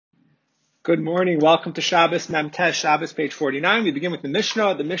Good morning. Welcome to Shabbos Memtes, Shabbos page 49. We begin with the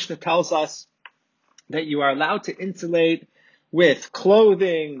Mishnah. The Mishnah tells us that you are allowed to insulate with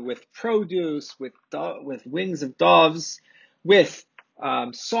clothing, with produce, with wings of doves, with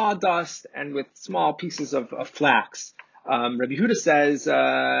sawdust, and with small pieces of flax. Rabbi Yehuda says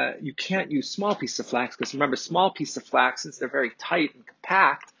you can't use small pieces of flax because remember, small pieces of flax, since they're very tight and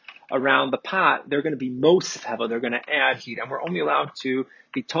compact around the pot, they're going to be mosif hevel. They're going to add heat, and we're only allowed to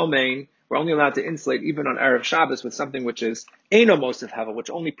be tomein. We're only allowed to insulate even on Erev Shabbos with something which is Eino Mosif Hevel, which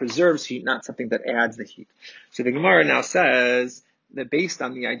only preserves heat, not something that adds the heat. So the Gemara now says that based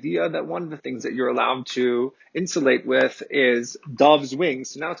on the idea that one of the things that you're allowed to insulate with is dove's wings.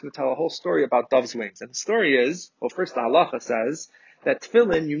 So now it's going to tell a whole story about dove's wings. And the story is, well, first the halacha says that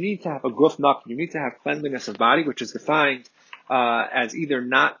tefillin, you need to have a guf nak, you need to have cleanliness of body, which is defined as either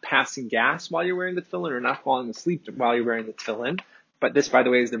not passing gas while you're wearing the tefillin or not falling asleep while you're wearing the tefillin. But this, by the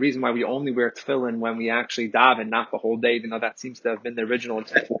way, is the reason why we only wear tefillin when we actually daven, not the whole day, even though that seems to have been the original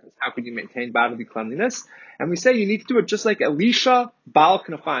intent. Because how could you maintain bodily cleanliness? And we say you need to do it just like Elisha Baal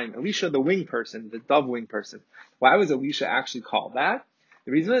Knafayim, Elisha the wing person, the dove wing person. Why was Elisha actually called that?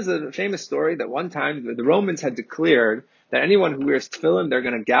 The reason is a famous story that one time the Romans had declared that anyone who wears tefillin, they're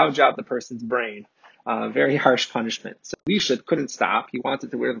going to gouge out the person's brain. Very harsh punishment. So Elisha couldn't stop. He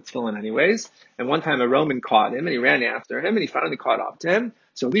wanted to wear the tefillin anyways. And one time a Roman caught him and he ran after him and he finally caught up to him.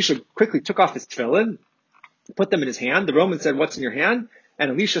 So Elisha quickly took off his tefillin, put them in his hand. The Roman said, "What's in your hand?"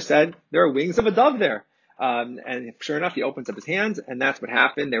 And Elisha said, "There are wings of a dove there." And sure enough, he opens up his hands and that's what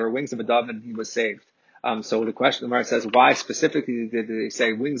happened. There were wings of a dove and he was saved. So the question, the Gemara says, why specifically did they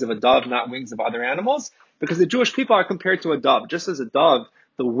say wings of a dove, not wings of other animals? Because the Jewish people are compared to a dove. Just as a dove,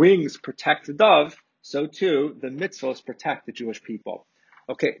 the wings protect the dove, so too the mitzvos protect the Jewish people.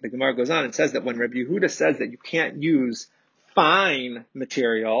 Okay, the Gemara goes on and says that when Rabbi Yehuda says that you can't use fine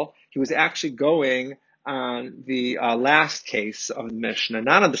material, he was actually going on the last case of the Mishnah,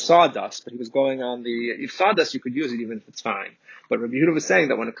 not on the sawdust, but he was going on the sawdust. You could use it even if it's fine. But Rabbi Yehuda was saying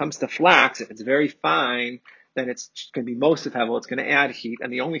that when it comes to flax, if it's very fine, then it's going to be mosif hevel. It's going to add heat,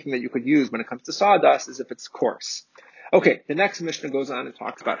 and the only thing that you could use when it comes to sawdust is if it's coarse. Okay, the next Mishnah goes on and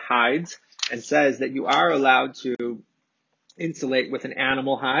talks about hides and says that you are allowed to insulate with an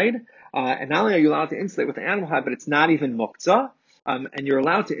animal hide. And not only are you allowed to insulate with an animal hide, but it's not even muktzah. And you're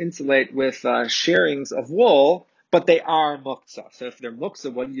allowed to insulate with sharings of wool, but they are muktzah. So if they're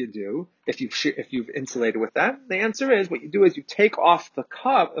muktzah, what do? If you've insulated with that? The answer is what you do is you take off the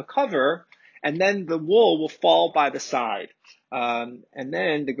cover, and then the wool will fall by the side. And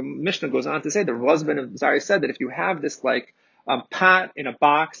then the Mishnah goes on to say the husband of Zari said that if you have this pot in a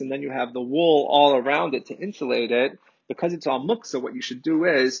box and then you have the wool all around it to insulate it, because it's all muktzah, what you should do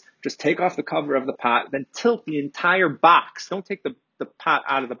is just take off the cover of the pot, then tilt the entire box. Don't take the pot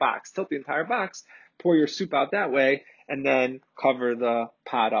out of the box. Tilt the entire box, pour your soup out that way, and then cover the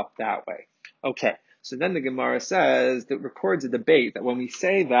pot up that way. Okay, so then the Gemara says, that records a debate that when we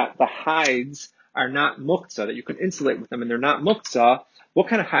say that the hides are not muktzah, that you can insulate with them and they're not muktzah, what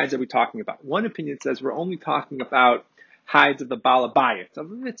kind of hides are we talking about? One opinion says we're only talking about hides of the balabayit.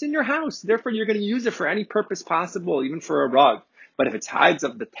 It's in your house, therefore you're going to use it for any purpose possible, even for a rug. But if it's hides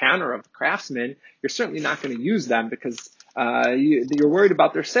of the tanner, of the craftsman, you're certainly not going to use them because you're worried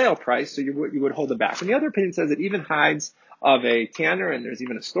about their sale price, so you would hold it back. And the other opinion says that even hides of a tanner, and there's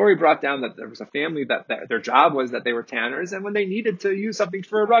even a story brought down that there was a family that their job was that they were tanners, and when they needed to use something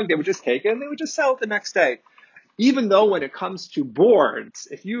for a rug, they would just take it and they would just sell it the next day. Even though when it comes to boards,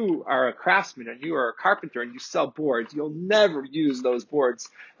 if you are a craftsman and you are a carpenter and you sell boards, you'll never use those boards.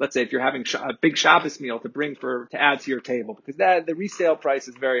 Let's say if you're having a big Shabbos meal to add to your table, because the resale price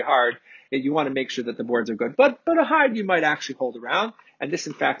is very hard. You want to make sure that the boards are good. But a hide you might actually hold around. And this,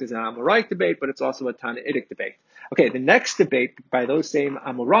 in fact, is an Amoraite debate, but it's also a Tannaitic debate. Okay, the next debate by those same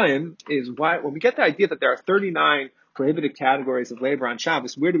Amoraim is why, when we get the idea that there are 39 prohibited categories of labor on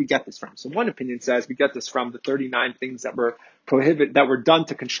Shabbos, where do we get this from? So one opinion says we get this from the 39 things that were prohibited, that were done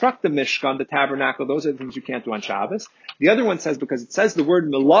to construct the Mishkan, the tabernacle. Those are the things you can't do on Shabbos. The other one says because it says the word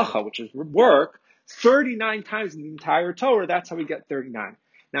melacha, which is work, 39 times in the entire Torah, that's how we get 39.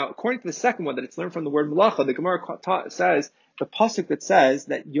 Now, according to the second one, that it's learned from the word melacha, the Gemara says, the pasuk that says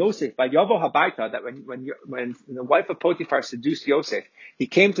that Yosef, by Yavo Habaita, that when the wife of Potiphar seduced Yosef, he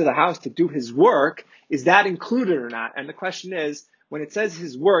came to the house to do his work, is that included or not? And the question is, when it says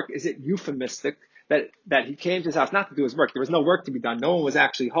his work, is it euphemistic that he came to his house not to do his work? There was no work to be done. No one was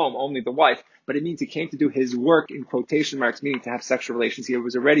actually home, only the wife. But it means he came to do his work in quotation marks, meaning to have sexual relations. He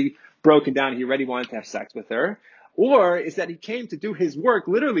was already broken down. He already wanted to have sex with her. Or is that he came to do his work,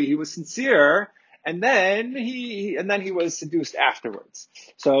 literally, he was sincere, and then he was seduced afterwards.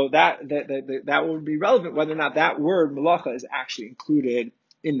 So that would be relevant whether or not that word malacha is actually included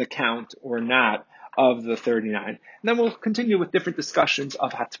in the count or not of the 39. And then we'll continue with different discussions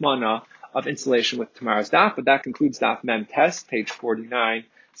of hatmana, of insulation with tomorrow's daf, but that concludes daf mem test, page 49.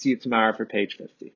 See you tomorrow for page 50.